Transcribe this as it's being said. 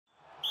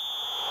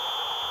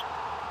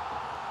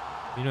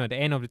at the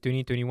end of the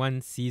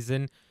 2021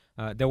 season,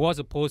 there was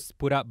a post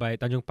put up by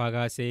Tanjong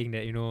Pagar saying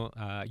that,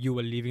 you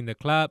were leaving the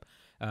club.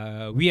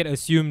 We had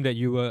assumed that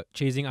you were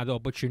chasing other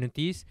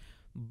opportunities,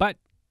 but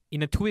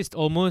in a twist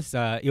almost,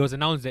 it was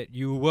announced that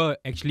you were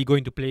actually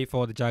going to play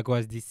for the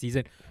Jaguars this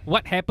season.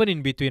 What happened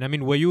in between? I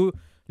mean, were you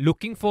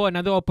looking for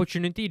another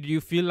opportunity? Do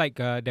you feel like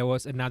there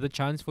was another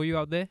chance for you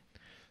out there?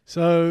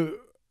 So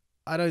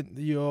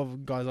you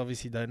guys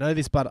obviously don't know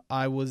this, but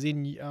I was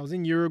in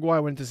Uruguay. I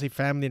went to see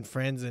family and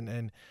friends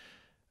and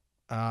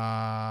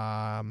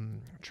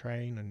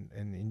train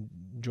and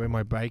enjoy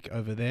my break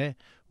over there.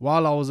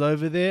 While I was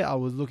over there, I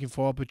was looking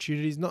for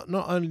opportunities. Not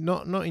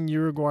in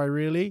Uruguay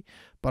really,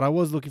 but I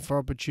was looking for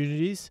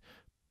opportunities.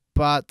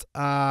 But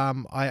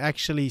I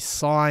actually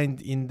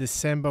signed in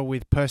December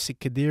with Persik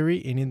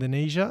Kediri in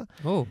Indonesia.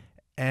 Oh,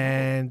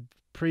 And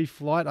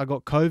pre-flight, I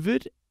got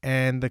COVID,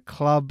 and the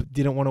club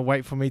didn't want to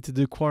wait for me to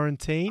do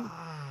quarantine.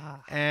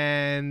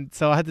 And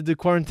so I had to do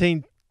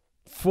quarantine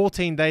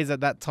 14 days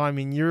at that time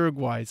in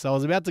Uruguay. So I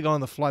was about to go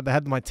on the flight. They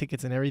had my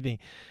tickets and everything.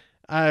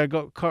 I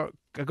got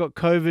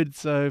COVID,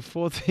 so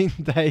 14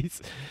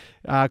 days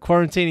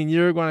quarantine in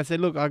Uruguay. And I said,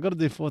 look, I got to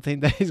do 14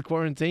 days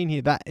quarantine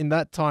here. That in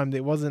that time,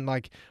 it wasn't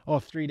like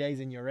 3 days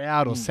and you're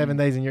out or 7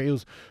 days and you're. It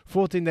was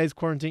 14 days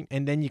quarantine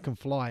and then you can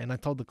fly. And I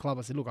told the club,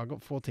 I said, look, I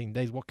got 14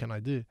 days. What can I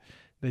do?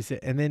 They said,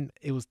 and then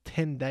it was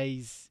 10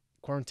 days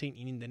quarantine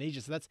in Indonesia.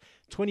 So that's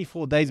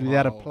 24 days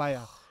without a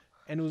player.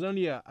 And it was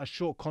only a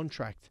short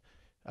contract.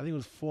 I think it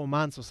was 4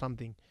 months or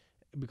something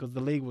because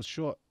the league was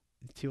short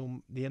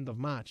till the end of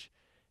March.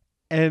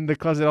 And the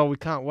club said, we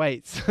can't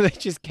wait. So they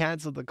just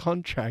cancelled the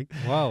contract.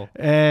 wow.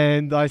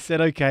 And I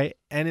said, okay.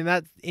 And in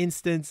that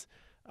instance,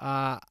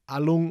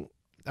 Alung,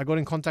 I got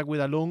in contact with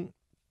Alung,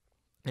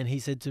 and he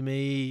said to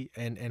me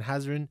and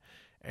Hazrin,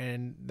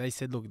 and they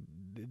said, look,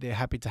 they're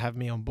happy to have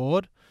me on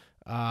board.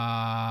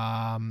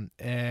 And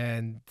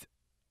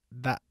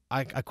that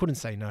I couldn't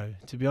say no,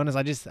 to be honest.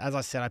 As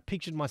I said, I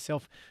pictured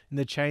myself in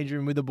the change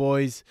room with the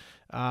boys,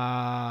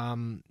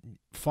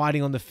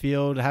 fighting on the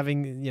field,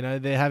 having,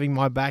 they're having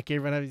my back,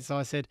 so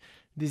I said,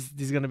 this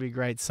is going to be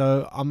great.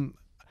 So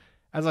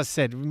as I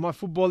said, with my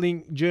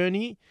footballing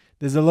journey,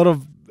 there's a lot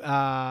of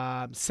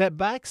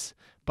setbacks,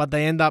 but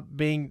they end up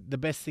being the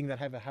best thing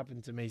that ever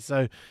happened to me.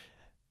 So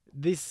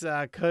this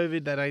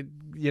COVID that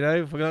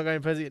if we're not going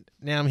present,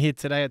 now I'm here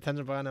today at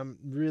Tanjong Pagar, and I'm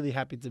really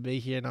happy to be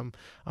here, and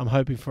I'm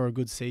hoping for a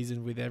good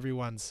season with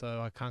everyone,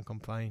 so I can't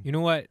complain. You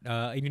know what?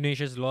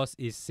 Indonesia's loss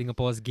is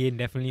Singapore's gain,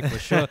 definitely, for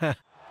sure.